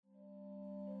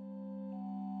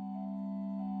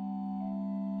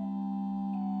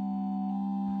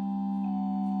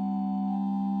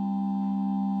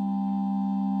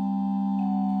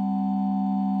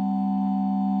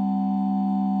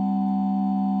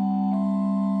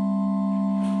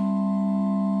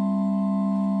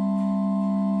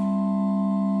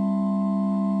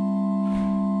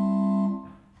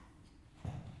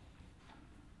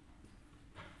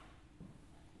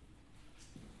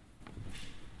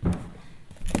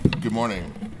Good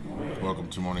morning. Welcome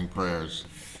to morning prayers.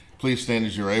 Please stand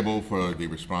as you're able for the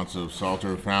responsive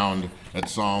Psalter found at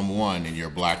Psalm 1 in your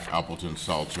Black Appleton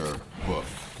Psalter book.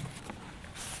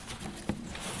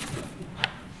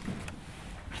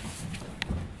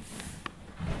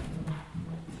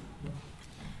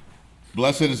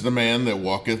 Blessed is the man that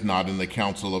walketh not in the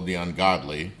counsel of the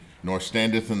ungodly, nor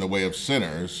standeth in the way of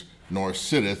sinners, nor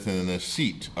sitteth in the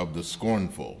seat of the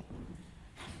scornful.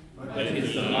 But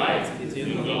his delight is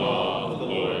in the law of the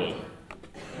Lord,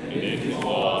 and in his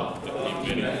law doth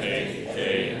he meditate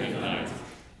day and night.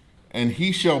 And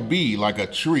he shall be like a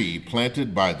tree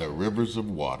planted by the rivers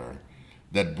of water,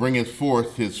 that bringeth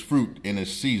forth his fruit in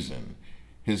his season.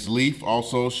 His leaf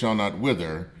also shall not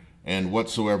wither, and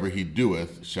whatsoever he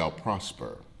doeth shall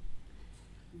prosper.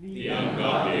 The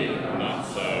ungodly are not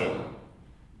so,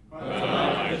 but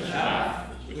are like the chaff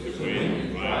which the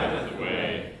wind driveth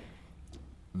away.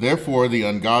 Therefore the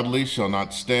ungodly shall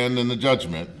not stand in the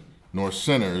judgment, nor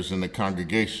sinners in the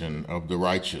congregation of the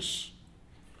righteous.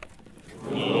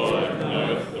 The Lord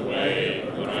knoweth the way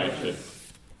of the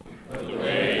righteous, but the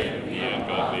way of the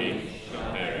ungodly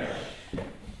shall perish.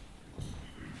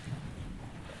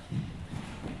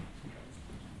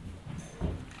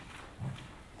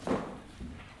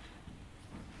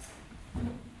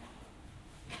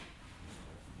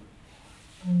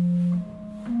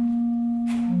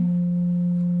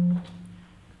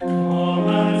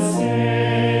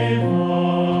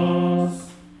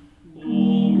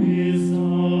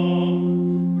 Wisdom,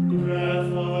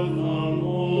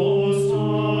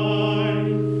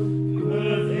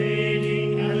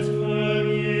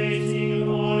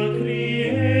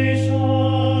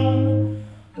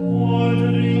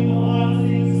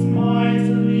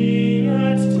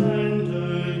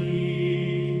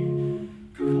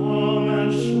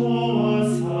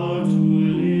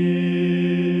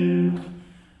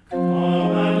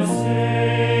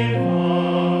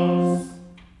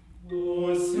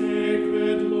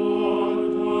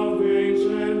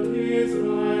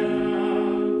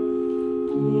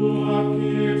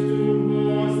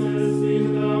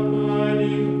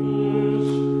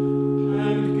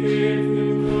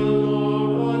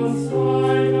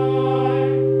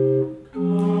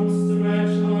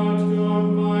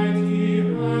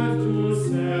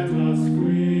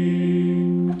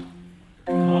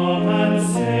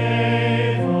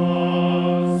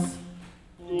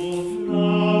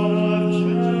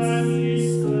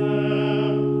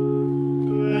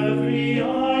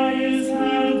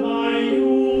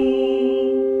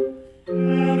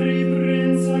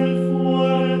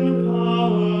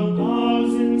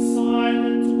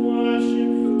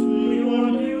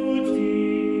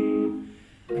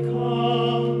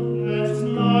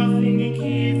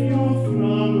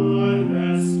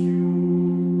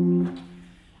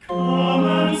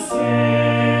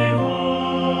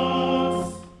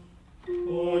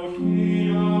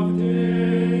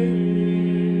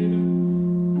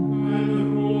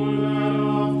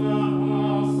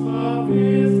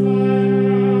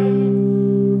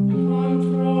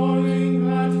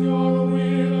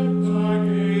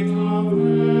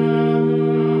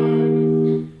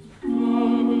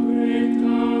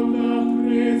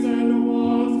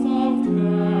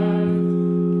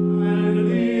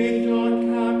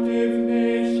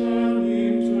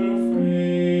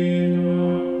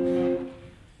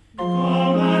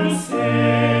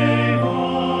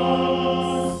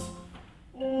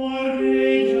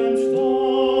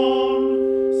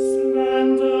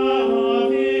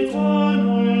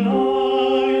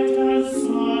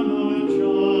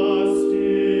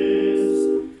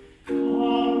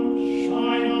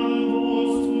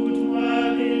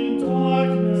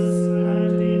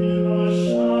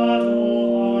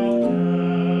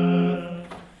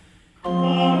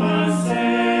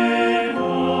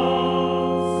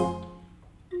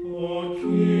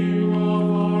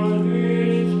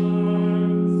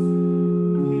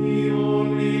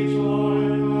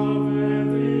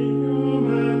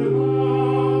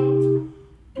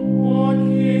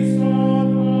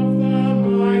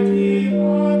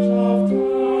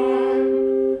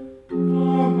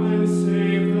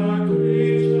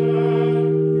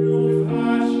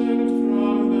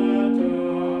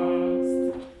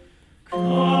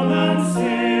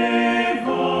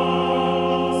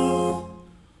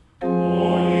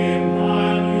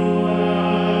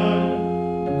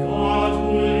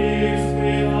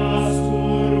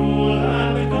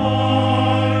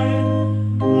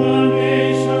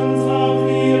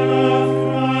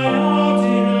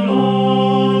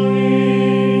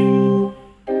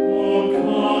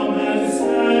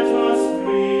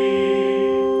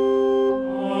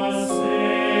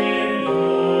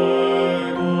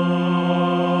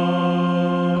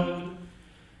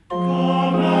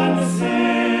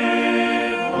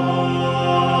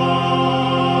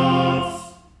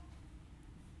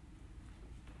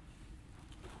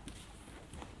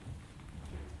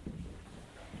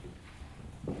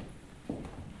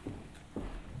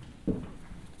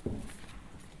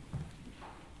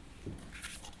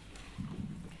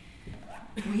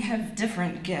 have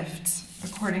different gifts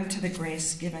according to the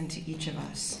grace given to each of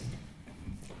us.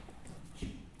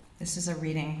 This is a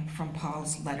reading from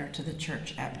Paul's letter to the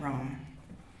church at Rome.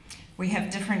 We have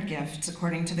different gifts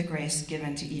according to the grace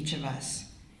given to each of us.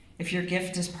 If your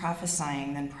gift is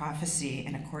prophesying, then prophesy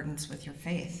in accordance with your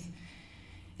faith.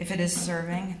 If it is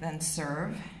serving, then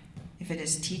serve. If it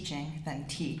is teaching, then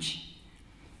teach.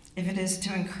 If it is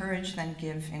to encourage, then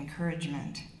give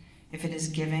encouragement. If it is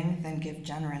giving, then give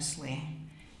generously.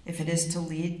 If it is to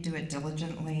lead, do it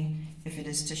diligently. If it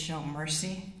is to show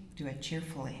mercy, do it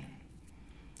cheerfully.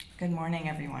 Good morning,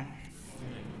 everyone.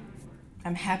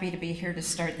 I'm happy to be here to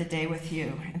start the day with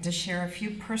you and to share a few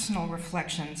personal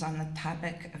reflections on the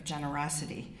topic of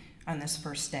generosity on this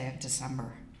first day of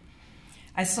December.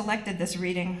 I selected this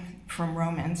reading from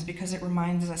Romans because it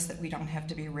reminds us that we don't have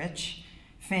to be rich,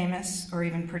 famous, or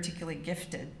even particularly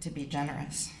gifted to be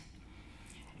generous,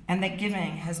 and that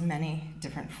giving has many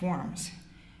different forms.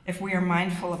 If we are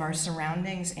mindful of our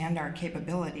surroundings and our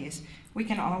capabilities, we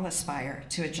can all aspire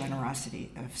to a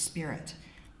generosity of spirit.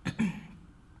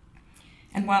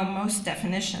 And while most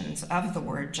definitions of the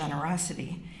word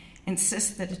generosity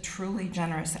insist that a truly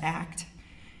generous act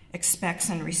expects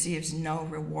and receives no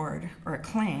reward or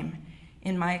acclaim,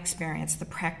 in my experience, the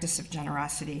practice of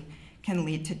generosity can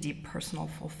lead to deep personal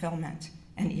fulfillment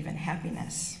and even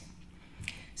happiness.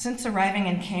 Since arriving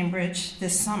in Cambridge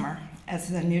this summer as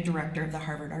the new director of the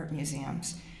Harvard Art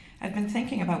Museums, I've been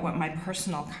thinking about what my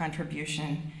personal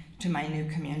contribution to my new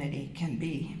community can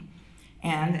be.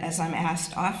 And as I'm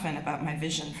asked often about my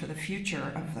vision for the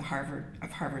future of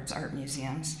Harvard's art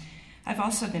museums, I've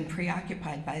also been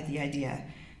preoccupied by the idea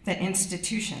that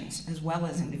institutions, as well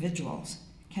as individuals,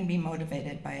 can be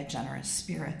motivated by a generous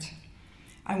spirit.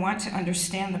 I want to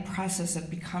understand the process of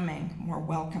becoming more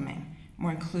welcoming,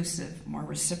 more inclusive, more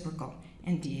reciprocal,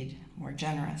 indeed, more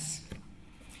generous.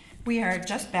 We are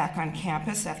just back on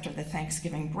campus after the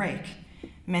Thanksgiving break.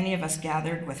 Many of us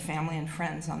gathered with family and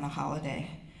friends on the holiday.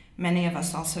 Many of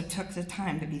us also took the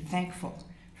time to be thankful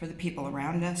for the people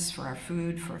around us, for our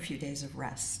food, for a few days of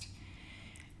rest.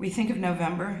 If we think of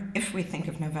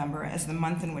November as the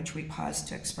month in which we pause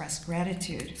to express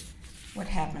gratitude, what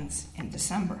happens in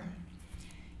December?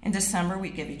 In December, we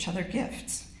give each other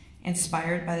gifts.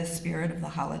 Inspired by the spirit of the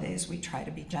holidays, we try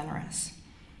to be generous.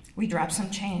 We drop some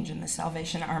change in the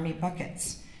Salvation Army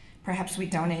buckets. Perhaps we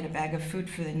donate a bag of food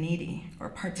for the needy or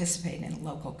participate in a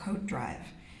local coat drive.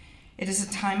 It is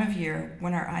a time of year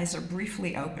when our eyes are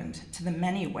briefly opened to the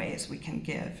many ways we can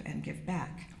give and give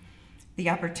back. The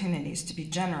opportunities to be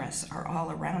generous are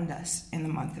all around us in the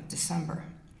month of December.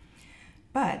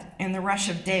 But in the rush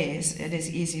of days, it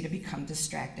is easy to become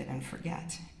distracted and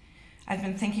forget. I've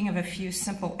been thinking of a few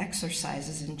simple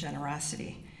exercises in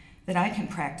generosity that I can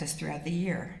practice throughout the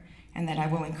year and that I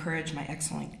will encourage my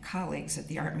excellent colleagues at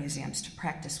the art museums to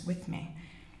practice with me.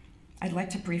 I'd like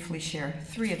to briefly share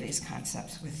 3 of these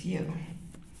concepts with you.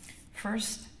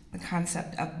 First, the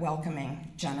concept of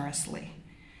welcoming generously.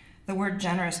 The word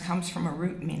generous comes from a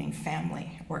root meaning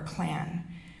family or clan.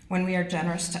 When we are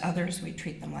generous to others, we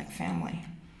treat them like family.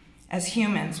 As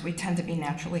humans, we tend to be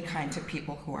naturally kind to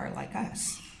people who are like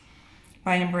us.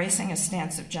 By embracing a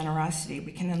stance of generosity,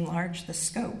 we can enlarge the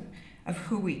scope of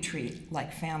who we treat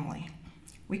like family.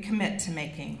 We commit to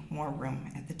making more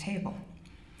room at the table.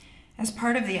 As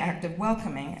part of the act of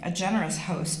welcoming, a generous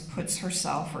host puts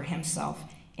herself or himself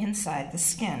inside the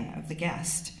skin of the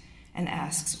guest and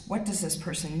asks, what does this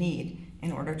person need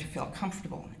in order to feel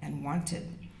comfortable and wanted?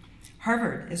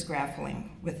 Harvard is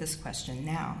grappling with this question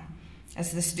now.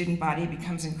 As the student body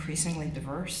becomes increasingly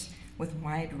diverse, with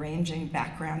wide-ranging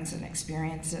backgrounds and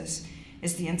experiences,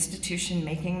 is the institution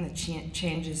making the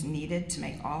changes needed to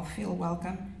make all feel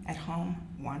welcome, at home,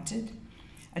 wanted?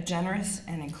 A generous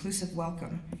and inclusive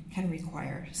welcome can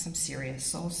require some serious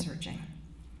soul-searching.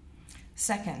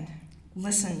 Second,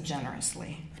 listen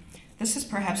generously. This is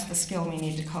perhaps the skill we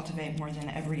need to cultivate more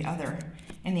than every other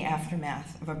in the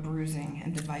aftermath of a bruising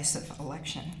and divisive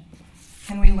election.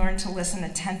 Can we learn to listen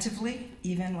attentively,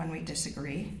 even when we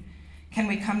disagree? Can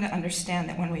we come to understand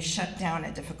that when we shut down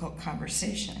a difficult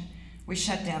conversation, we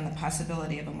shut down the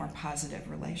possibility of a more positive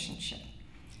relationship?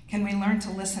 Can we learn to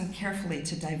listen carefully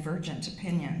to divergent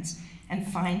opinions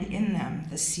and find in them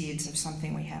the seeds of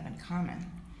something we have in common?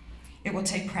 It will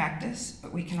take practice,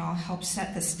 but we can all help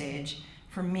set the stage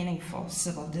for meaningful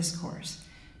civil discourse.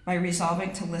 By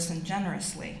resolving to listen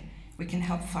generously, we can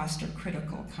help foster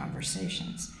critical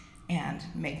conversations and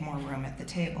make more room at the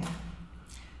table.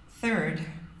 Third,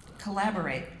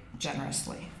 collaborate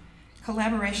generously.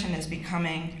 Collaboration is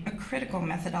becoming a critical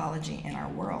methodology in our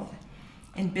world.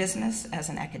 In business, as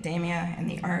in academia and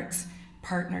the arts,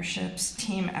 partnerships,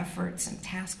 team efforts, and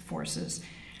task forces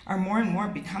are more and more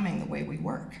becoming the way we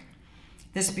work.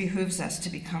 This behooves us to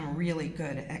become really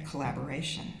good at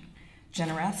collaboration.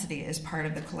 Generosity is part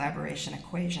of the collaboration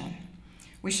equation.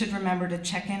 We should remember to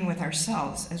check in with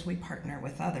ourselves as we partner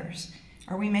with others.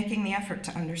 Are we making the effort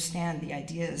to understand the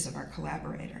ideas of our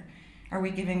collaborator? Are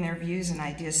we giving their views and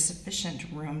ideas sufficient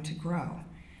room to grow?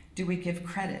 Do we give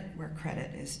credit where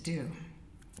credit is due?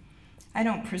 I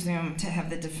don't presume to have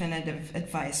the definitive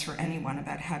advice for anyone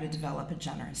about how to develop a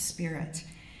generous spirit.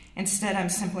 Instead, I'm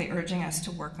simply urging us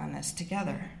to work on this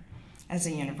together. As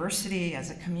a university, as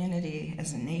a community,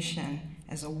 as a nation,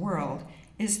 as a world,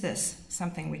 is this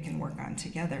something we can work on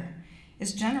together?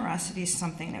 Is generosity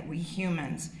something that we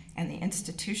humans and the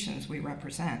institutions we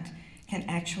represent can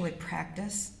actually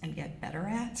practice and get better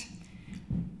at?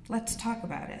 Let's talk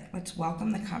about it. Let's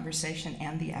welcome the conversation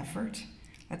and the effort.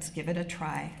 Let's give it a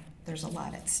try. There's a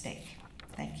lot at stake.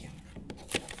 Thank you.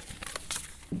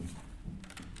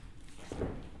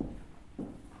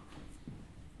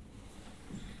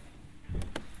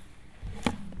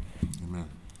 Amen.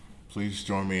 Please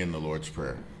join me in the Lord's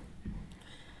Prayer.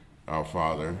 Our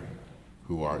Father,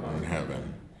 who art in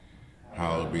heaven,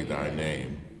 hallowed be thy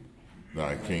name.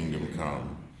 Thy kingdom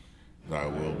come, thy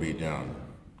will be done,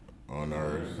 on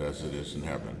earth as it is in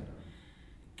heaven.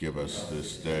 Give us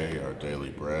this day our daily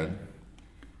bread,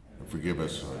 and forgive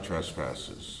us our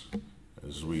trespasses,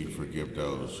 as we forgive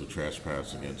those who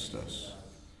trespass against us.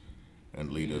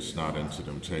 And lead us not into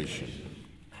temptation,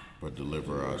 but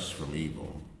deliver us from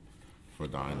evil. For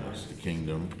thine is the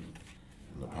kingdom,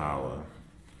 and the power,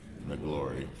 and the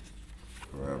glory,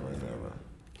 forever and ever.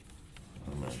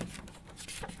 Amen.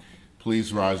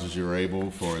 Please rise as you're able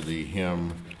for the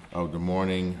hymn of the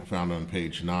morning found on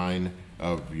page 9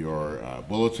 of your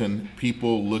bulletin.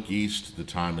 People, look east, the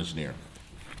time is near.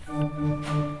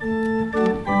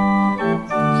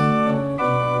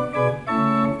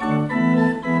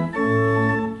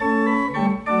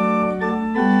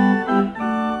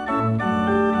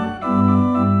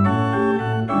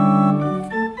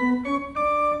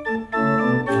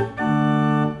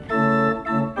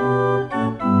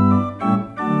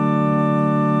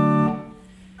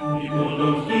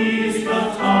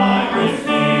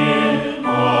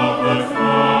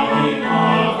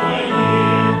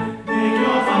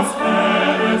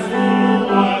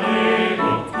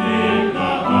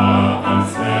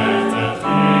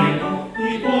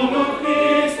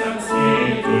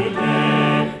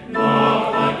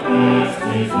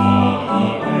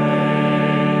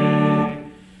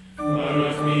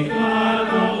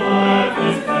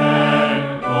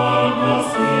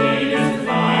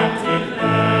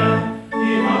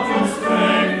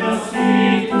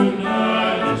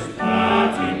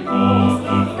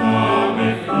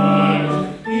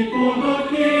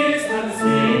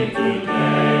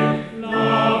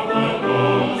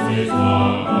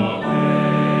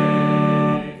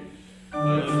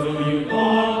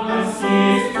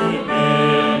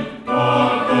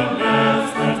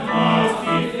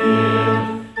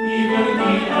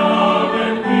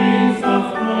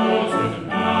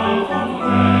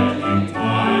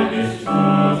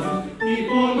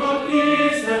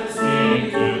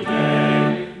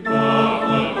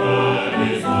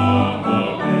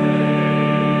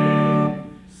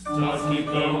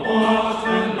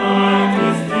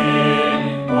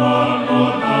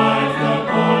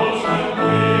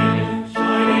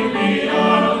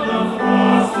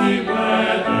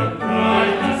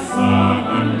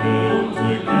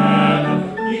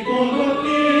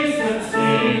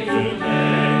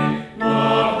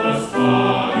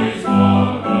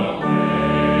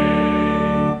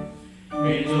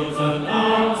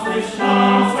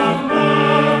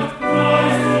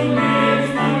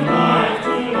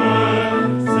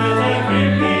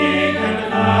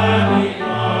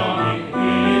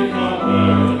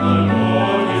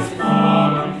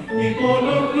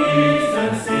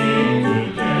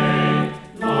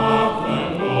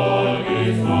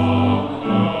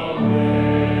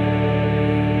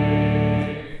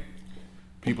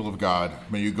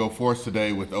 May you go forth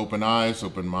today with open eyes,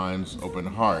 open minds, open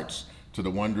hearts to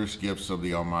the wondrous gifts of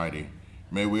the Almighty.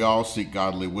 May we all seek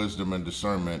godly wisdom and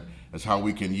discernment as how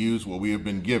we can use what we have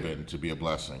been given to be a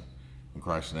blessing. In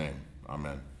Christ's name,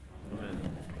 amen.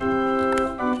 Amen.